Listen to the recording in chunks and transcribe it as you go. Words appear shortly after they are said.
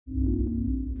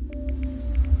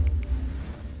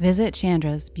Visit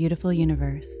Chandra's beautiful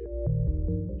universe.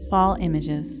 Fall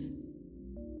images.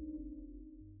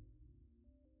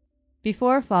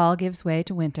 Before fall gives way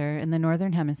to winter in the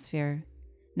northern hemisphere,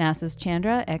 NASA's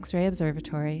Chandra X-ray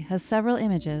Observatory has several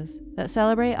images that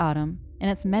celebrate autumn and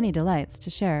its many delights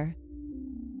to share.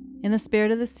 In the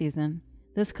spirit of the season,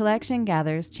 this collection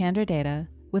gathers Chandra data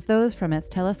with those from its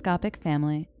telescopic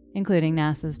family, including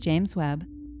NASA's James Webb,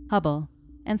 Hubble,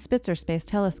 and Spitzer Space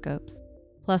Telescopes,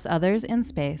 plus others in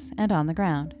space and on the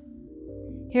ground.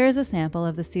 Here is a sample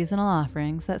of the seasonal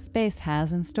offerings that space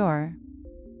has in store.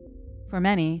 For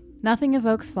many, nothing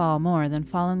evokes fall more than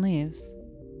fallen leaves.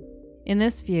 In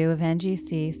this view of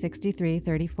NGC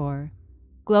 6334,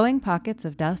 glowing pockets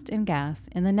of dust and gas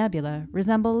in the nebula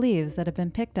resemble leaves that have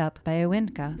been picked up by a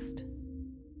wind gust.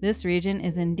 This region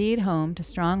is indeed home to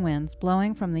strong winds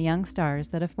blowing from the young stars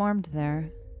that have formed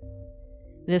there.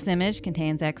 This image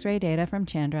contains X-ray data from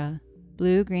Chandra,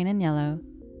 blue, green, and yellow,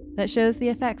 that shows the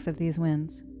effects of these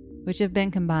winds, which have been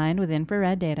combined with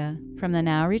infrared data from the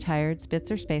now retired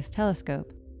Spitzer Space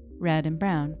Telescope, red and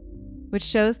brown, which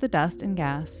shows the dust and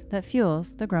gas that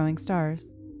fuels the growing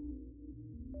stars.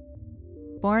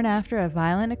 Born after a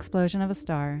violent explosion of a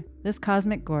star, this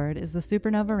cosmic gourd is the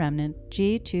supernova remnant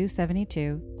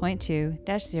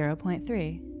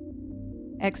G272.2-0.3.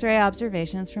 X-ray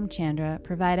observations from Chandra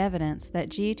provide evidence that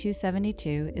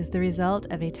G272 is the result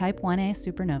of a Type 1a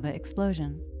supernova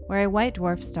explosion, where a white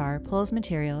dwarf star pulls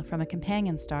material from a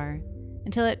companion star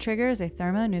until it triggers a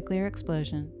thermonuclear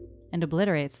explosion and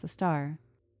obliterates the star.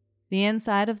 The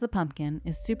inside of the pumpkin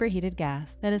is superheated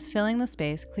gas that is filling the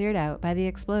space cleared out by the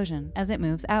explosion as it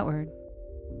moves outward.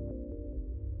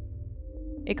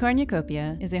 A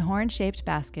cornucopia is a horn-shaped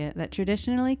basket that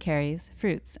traditionally carries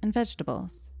fruits and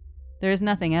vegetables. There is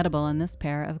nothing edible in this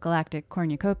pair of galactic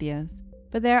cornucopias,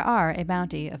 but there are a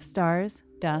bounty of stars,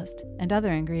 dust, and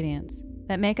other ingredients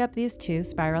that make up these two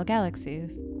spiral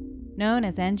galaxies, known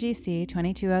as NGC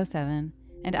 2207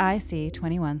 and IC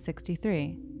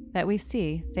 2163, that we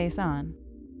see face on.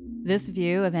 This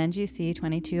view of NGC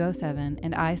 2207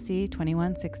 and IC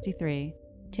 2163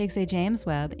 takes a James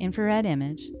Webb infrared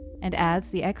image and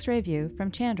adds the X-ray view from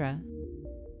Chandra.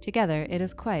 Together, it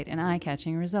is quite an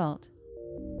eye-catching result.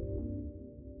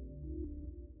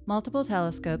 Multiple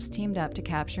telescopes teamed up to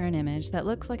capture an image that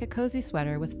looks like a cozy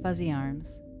sweater with fuzzy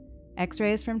arms.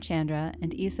 X-rays from Chandra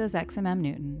and ESA's XMM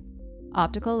Newton,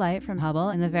 optical light from Hubble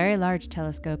and the Very Large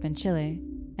Telescope in Chile,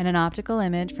 and an optical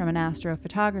image from an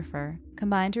astrophotographer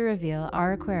combine to reveal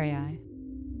our Aquarii.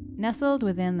 Nestled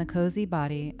within the cozy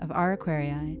body of our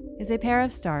Aquarii is a pair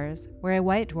of stars where a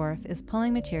white dwarf is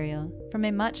pulling material from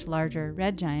a much larger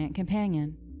red giant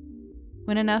companion.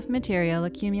 When enough material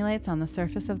accumulates on the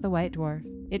surface of the white dwarf,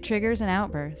 it triggers an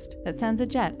outburst that sends a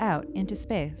jet out into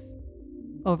space.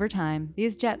 Over time,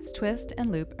 these jets twist and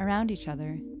loop around each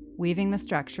other, weaving the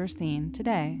structure seen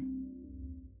today.